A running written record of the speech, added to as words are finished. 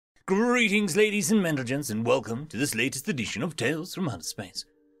Greetings, ladies and gentlemen, and welcome to this latest edition of Tales from Outer Space,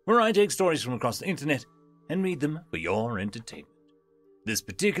 where I take stories from across the internet and read them for your entertainment. This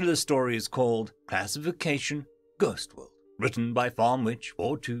particular story is called Classification GhostWorld, written by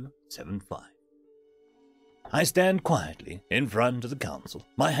FarmWitch4275. I stand quietly in front of the council,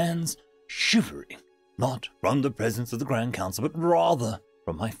 my hands shivering, not from the presence of the Grand Council, but rather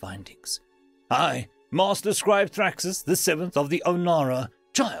from my findings. I, Master Scribe Thraxus, the seventh of the Onara,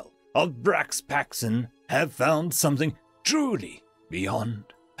 child of Brax Paxson, have found something truly beyond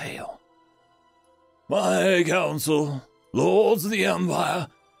pale. My council, lords of the Empire,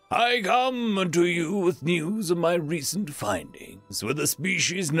 I come to you with news of my recent findings with a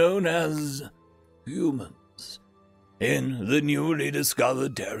species known as humans in the newly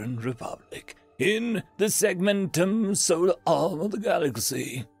discovered Terran Republic, in the Segmentum solar arm of the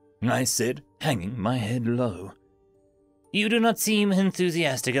galaxy, I said, hanging my head low. You do not seem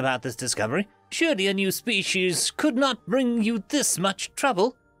enthusiastic about this discovery. Surely a new species could not bring you this much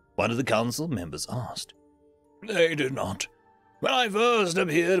trouble, one of the council members asked. They did not. When I first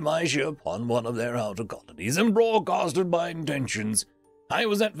appeared my ship on one of their outer colonies and broadcasted my intentions, I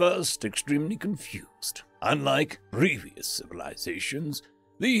was at first extremely confused. Unlike previous civilizations,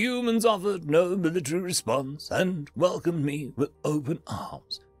 the humans offered no military response and welcomed me with open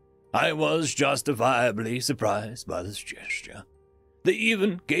arms. I was justifiably surprised by this gesture. They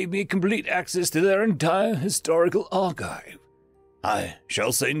even gave me complete access to their entire historical archive. I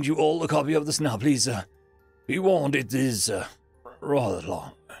shall send you all a copy of this now, please. Be warned, it is rather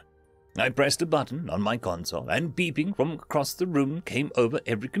long. I pressed a button on my console, and beeping from across the room came over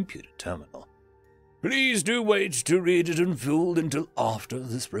every computer terminal. Please do wait to read it in full until after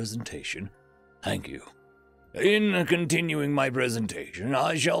this presentation. Thank you. In continuing my presentation,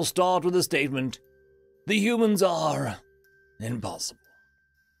 I shall start with a statement. The humans are impossible.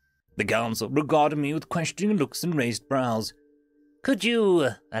 The council regarded me with questioning looks and raised brows. Could you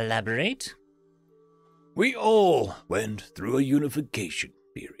elaborate? We all went through a unification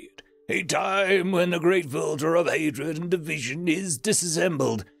period, a time when the great filter of hatred and division is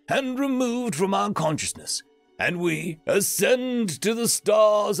disassembled and removed from our consciousness, and we ascend to the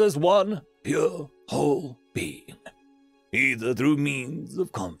stars as one pure whole being, either through means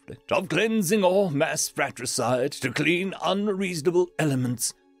of conflict, of cleansing or mass fratricide to clean unreasonable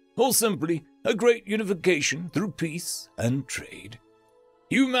elements, or simply a great unification through peace and trade.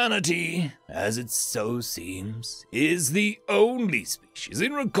 Humanity, as it so seems, is the only species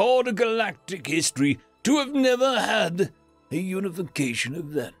in recorded galactic history to have never had a unification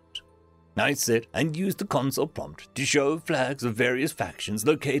event. I said and used the console prompt to show flags of various factions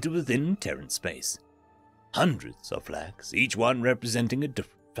located within Terran space. Hundreds of flags, each one representing a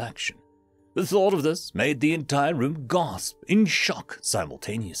different faction. The thought of this made the entire room gasp in shock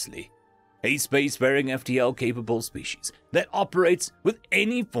simultaneously. A spacefaring FTL-capable species that operates with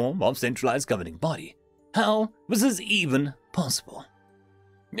any form of centralized governing body. How was this even possible?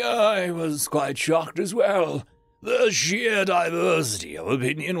 I was quite shocked as well. The sheer diversity of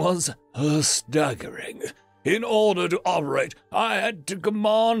opinion was staggering. In order to operate, I had to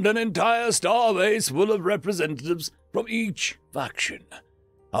command an entire starbase full of representatives from each faction.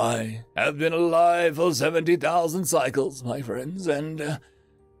 I have been alive for 70,000 cycles, my friends, and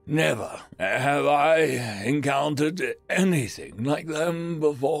never have I encountered anything like them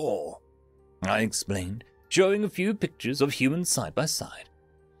before, I explained, showing a few pictures of humans side by side.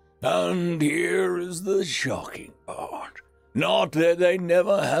 And here is the shocking part. Not that they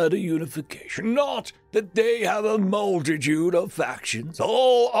never had a unification, not that they have a multitude of factions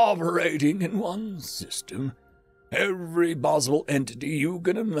all operating in one system. Every possible entity you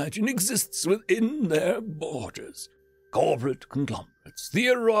can imagine exists within their borders. Corporate conglomerates,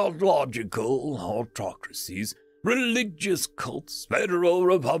 theological autocracies, religious cults, federal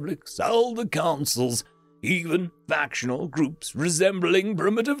republics, elder councils, even factional groups resembling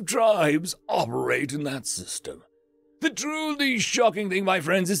primitive tribes operate in that system. The truly shocking thing, my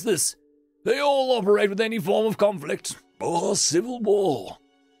friends, is this. They all operate with any form of conflict or civil war.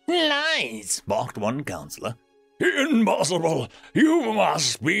 Lies, barked one councillor. Impossible! You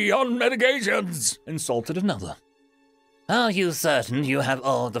must be on medications, insulted another. Are you certain you have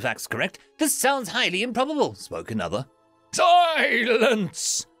all the facts correct? This sounds highly improbable, spoke another.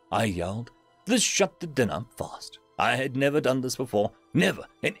 Silence! I yelled. This shut the din up fast. I had never done this before. Never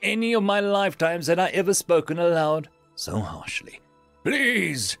in any of my lifetimes had I ever spoken aloud so harshly.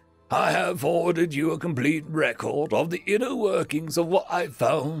 Please, I have forwarded you a complete record of the inner workings of what I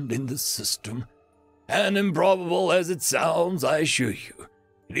found in the system. And improbable as it sounds, I assure you,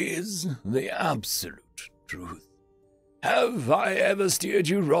 it is the absolute truth. Have I ever steered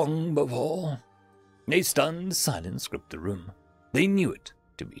you wrong before? A stunned silence gripped the room. They knew it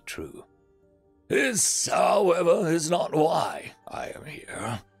to be true. This, however, is not why I am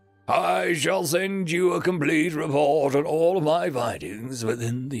here. I shall send you a complete report on all of my findings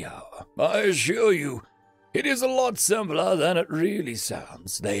within the hour. I assure you, it is a lot simpler than it really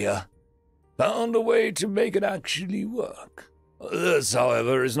sounds. They, found a way to make it actually work. This,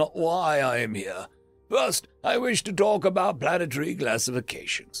 however, is not why I am here. First, I wish to talk about planetary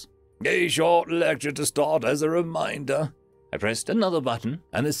classifications. A short lecture to start as a reminder. I pressed another button,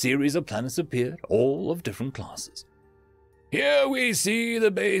 and a series of planets appeared, all of different classes. Here we see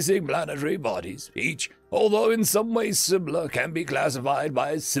the basic planetary bodies. Each, although in some ways similar, can be classified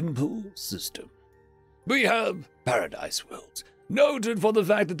by a simple system. We have paradise worlds, noted for the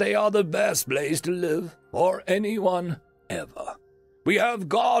fact that they are the best place to live for anyone ever. We have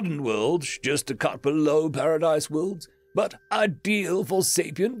garden worlds, just a cut below paradise worlds, but ideal for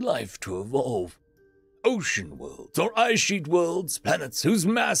sapient life to evolve. Ocean worlds or ice sheet worlds, planets whose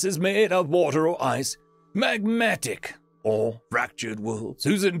mass is made of water or ice. Magmatic or fractured worlds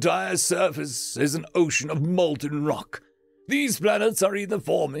whose entire surface is an ocean of molten rock. These planets are either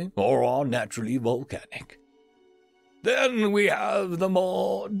forming or are naturally volcanic. Then we have the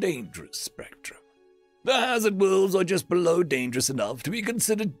more dangerous spectrum. The hazard worlds are just below dangerous enough to be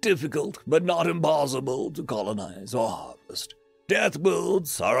considered difficult, but not impossible to colonize or harvest. Death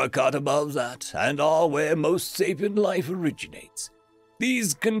worlds are a cut above that, and are where most sapient life originates.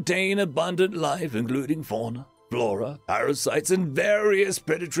 These contain abundant life, including fauna, flora, parasites, and various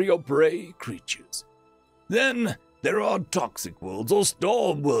predatory or prey creatures. Then there are toxic worlds, or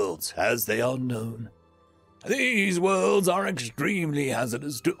storm worlds, as they are known. These worlds are extremely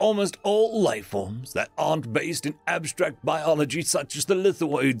hazardous to almost all life forms that aren't based in abstract biology such as the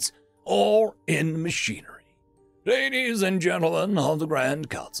lithoids, or in machinery. Ladies and gentlemen of the Grand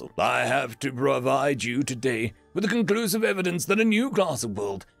Council, I have to provide you today with the conclusive evidence that a new class of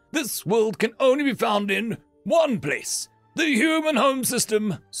world, this world can only be found in one place, the human home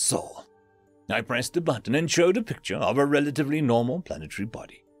system, Sol. I pressed a button and showed a picture of a relatively normal planetary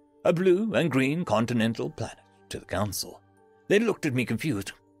body. A blue and green continental planet, to the Council. They looked at me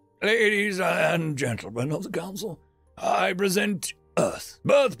confused. Ladies and gentlemen of the Council, I present Earth,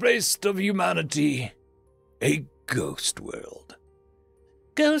 birthplace of humanity, a ghost world.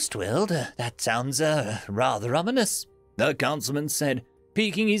 Ghost world? That sounds, rather ominous, the councilman said,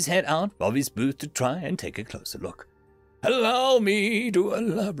 peeking his head out of his booth to try and take a closer look. Allow me to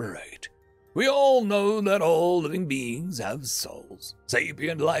elaborate. We all know that all living beings have souls.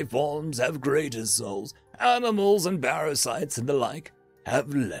 Sapient life forms have greater souls. Animals and parasites and the like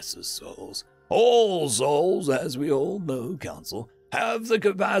have lesser souls. All souls, as we all know, Council, have the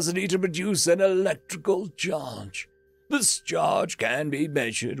capacity to produce an electrical charge. This charge can be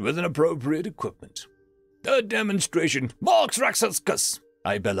measured with an appropriate equipment. A demonstration. Marx Raxuscus,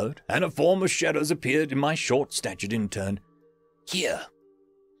 I bellowed, and a form of shadows appeared in my short-statured intern. Here.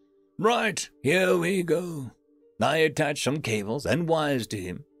 Right, here we go. I attached some cables and wires to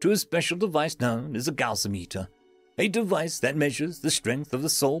him to a special device known as a Gaussimeter, a device that measures the strength of the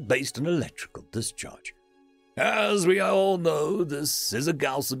soul based on electrical discharge. As we all know, this is a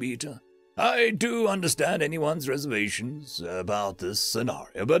Gaussimeter. I do understand anyone's reservations about this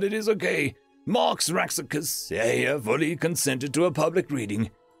scenario, but it is okay. Marx Raxicus here fully consented to a public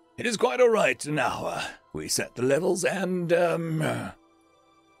reading. It is quite all right now. We set the levels and,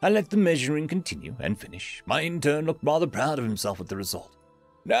 I let the measuring continue and finish. My intern looked rather proud of himself with the result.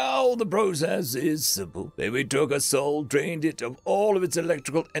 Now the process is simple. We took a soul, drained it of all of its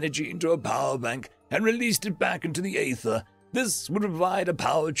electrical energy into a power bank, and released it back into the aether. This would provide a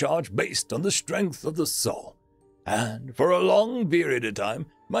power charge based on the strength of the soul. And for a long period of time,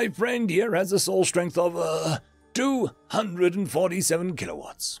 my friend here has a soul strength of, 247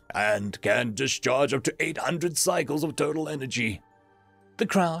 kilowatts, and can discharge up to 800 cycles of total energy. The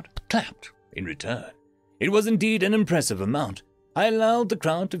crowd clapped in return. It was indeed an impressive amount. I allowed the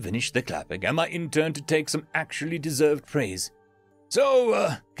crowd to finish their clapping and my intern to take some actually deserved praise.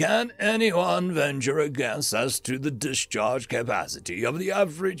 So, can anyone venture a guess as to the discharge capacity of the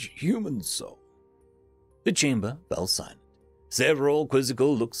average human soul? The chamber fell silent. Several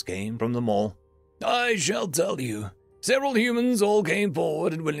quizzical looks came from them all. I shall tell you. Several humans all came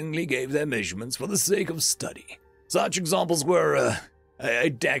forward and willingly gave their measurements for the sake of study. Such examples were, a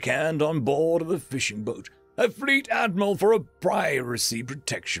deckhand on board of a fishing boat, a fleet admiral for a piracy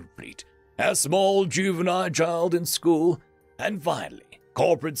protection fleet, a small juvenile child in school, and finally,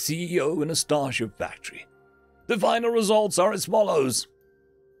 corporate CEO in a starship factory. The final results are as follows.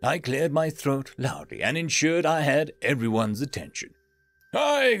 I cleared my throat loudly and ensured I had everyone's attention.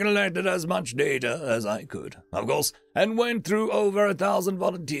 I collected as much data as I could, of course, and went through over 1,000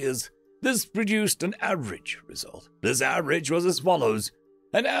 volunteers. This produced an average result. This average was as follows: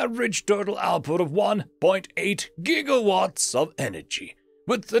 an average total output of 1.8 gigawatts of energy,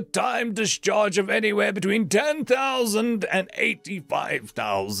 with the time discharge of anywhere between 10,000 and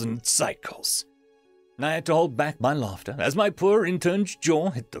 85,000 cycles. I had to hold back my laughter as my poor intern's jaw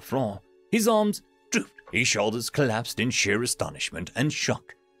hit the floor. His arms drooped, his shoulders collapsed in sheer astonishment and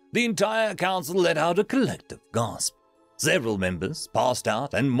shock. The entire council let out a collective gasp. Several members passed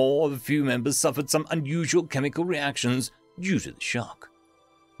out, and more of a few members suffered some unusual chemical reactions due to the shock.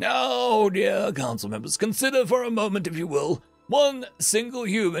 Now, dear council members, consider for a moment, if you will, one single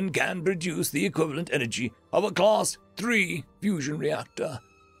human can produce the equivalent energy of a Class 3 fusion reactor,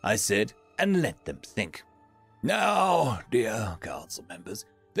 I said, and let them think. Now, dear council members,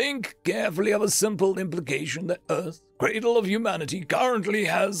 think carefully of a simple implication that Earth, cradle of humanity, currently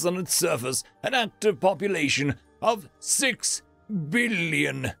has on its surface an active population of 6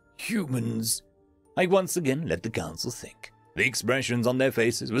 billion humans. I once again let the council think. The expressions on their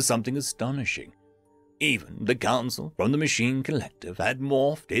faces were something astonishing. Even the council from the Machine Collective had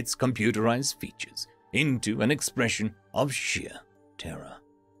morphed its computerized features into an expression of sheer terror.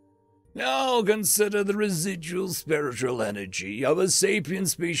 Now consider the residual spiritual energy of a sapient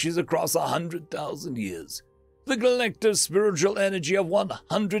species across 100,000 years. The collective spiritual energy of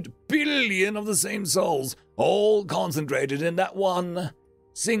 100 billion of the same souls, all concentrated in that one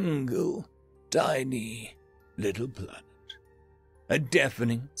single tiny little planet. A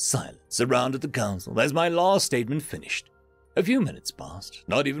deafening silence surrounded the council as my last statement finished. A few minutes passed,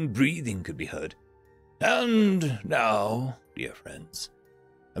 not even breathing could be heard. And now, dear friends,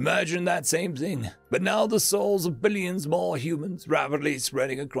 imagine that same thing, but now the souls of billions more humans rapidly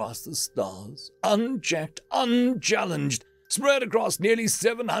spreading across the stars, unchecked, unchallenged, spread across nearly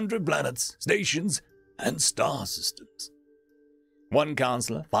 700 planets, stations, and star systems. One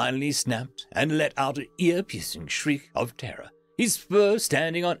counselor finally snapped and let out an ear-piercing shriek of terror, his fur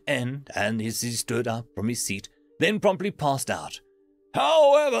standing on end, and as he stood up from his seat, then promptly passed out.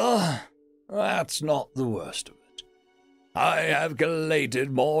 However, that's not the worst of it. I have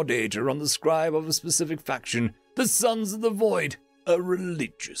collated more data on the scribe of a specific faction, the Sons of the Void, a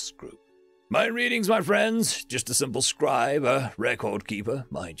religious group. My readings, my friends, just a simple scribe, a record keeper,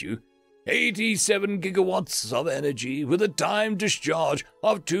 mind you. 87 gigawatts of energy with a time discharge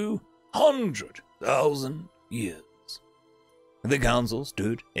of 200,000 years. The council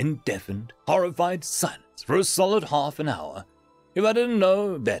stood in deafened, horrified silence for a solid half an hour. If I didn't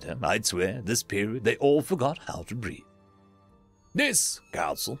know better, I'd swear this period they all forgot how to breathe. This,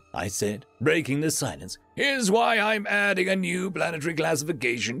 council, I said, breaking the silence, is why I'm adding a new planetary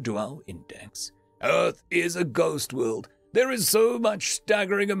classification to our index. Earth is a ghost world. There is so much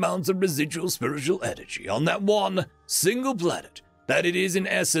staggering amounts of residual spiritual energy on that one single planet that it is in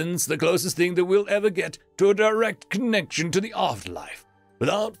essence the closest thing that we'll ever get to a direct connection to the afterlife,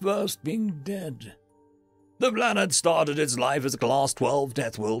 without first being dead. The planet started its life as a Class 12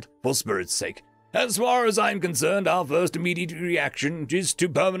 Deathworld for spirit's sake. As far as I'm concerned, our first immediate reaction is to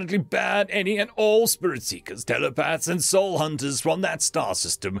permanently ban any and all spirit seekers, telepaths, and soul hunters from that star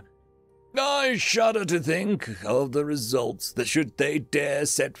system. I shudder to think of the results that should they dare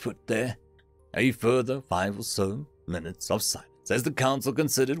set foot there. A further 5 or so minutes of silence as the council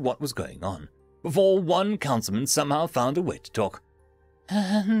considered what was going on, before one councilman somehow found a way to talk.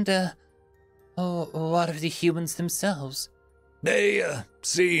 And, what of the humans themselves? They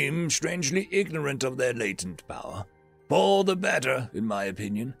seem strangely ignorant of their latent power. For the better, in my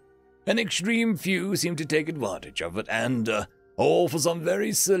opinion. An extreme few seem to take advantage of it, and, all for some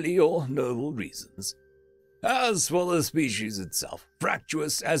very silly or noble reasons. As for the species itself,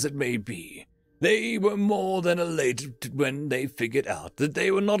 fractious as it may be, they were more than elated when they figured out that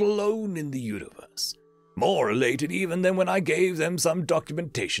they were not alone in the universe. More elated even than when I gave them some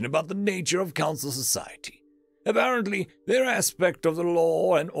documentation about the nature of council society. Apparently, their aspect of the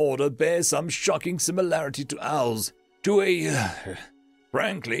law and order bears some shocking similarity to ours, to a,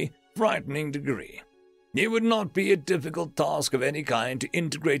 frankly, frightening degree. It would not be a difficult task of any kind to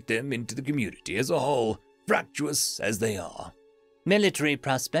integrate them into the community as a whole, fractious as they are. Military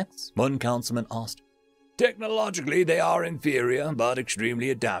prospects? One councilman asked. Technologically, they are inferior, but extremely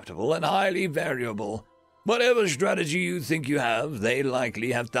adaptable and highly variable. Whatever strategy you think you have, they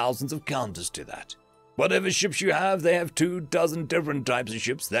likely have thousands of counters to that. Whatever ships you have, they have 24 different types of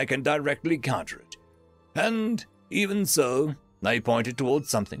ships that can directly counter it. And even so, I pointed towards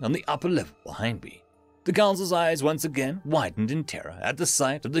something on the upper level behind me. The council's eyes once again widened in terror at the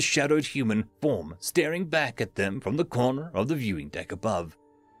sight of the shadowed human form staring back at them from the corner of the viewing deck above.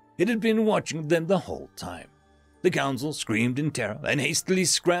 It had been watching them the whole time. The council screamed in terror and hastily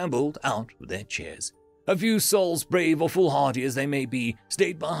scrambled out of their chairs. A few souls, brave or foolhardy as they may be,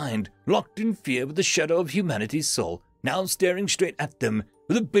 stayed behind, locked in fear with the shadow of humanity's soul, now staring straight at them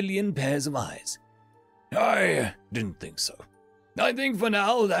with a billion pairs of eyes. I didn't think so. I think for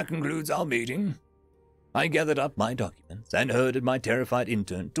now that concludes our meeting. I gathered up my documents and herded my terrified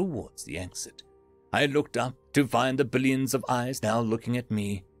intern towards the exit. I looked up to find the billions of eyes now looking at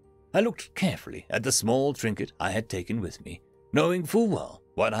me. I looked carefully at the small trinket I had taken with me, knowing full well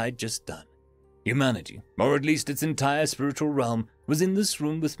what I had just done. Humanity, or at least its entire spiritual realm, was in this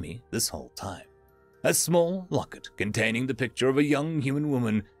room with me this whole time. A small locket containing the picture of a young human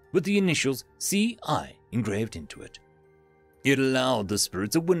woman with the initials CI engraved into it. It allowed the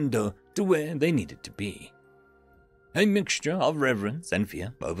spirits a window to where they needed to be. A mixture of reverence and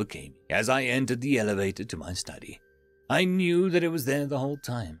fear overcame me as I entered the elevator to my study. I knew that it was there the whole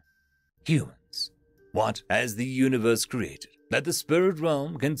time. Humans. What has the universe created that the spirit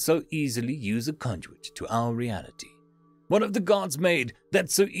realm can so easily use a conduit to our reality? What have the gods made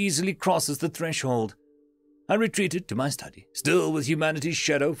that so easily crosses the threshold? I retreated to my study, still with humanity's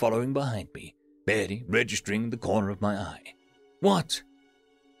shadow following behind me, barely registering the corner of my eye. What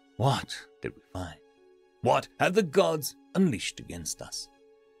did we find? What have the gods unleashed against us?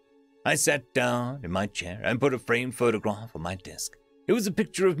 I sat down in my chair and put a framed photograph on my desk. It was a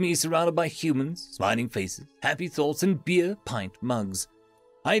picture of me surrounded by humans, smiling faces, happy thoughts, and beer pint mugs.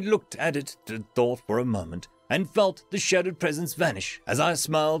 I looked at it and thought for a moment, and felt the shadowed presence vanish as I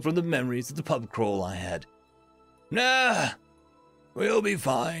smiled from the memories of the pub crawl I had. Nah, we'll be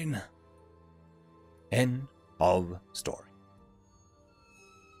fine. End of story.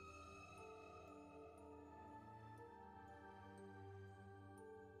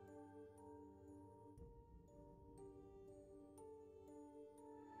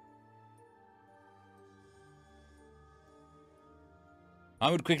 I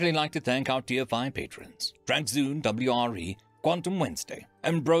would quickly like to thank our Tier 5 patrons, Dragzoon WRE, Quantum Wednesday,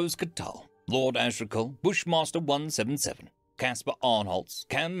 Ambrose Cattell, Lord Ashrakal, Bushmaster 177, Casper Arnholtz,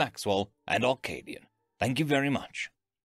 Cam Maxwell, and Arcadian. Thank you very much.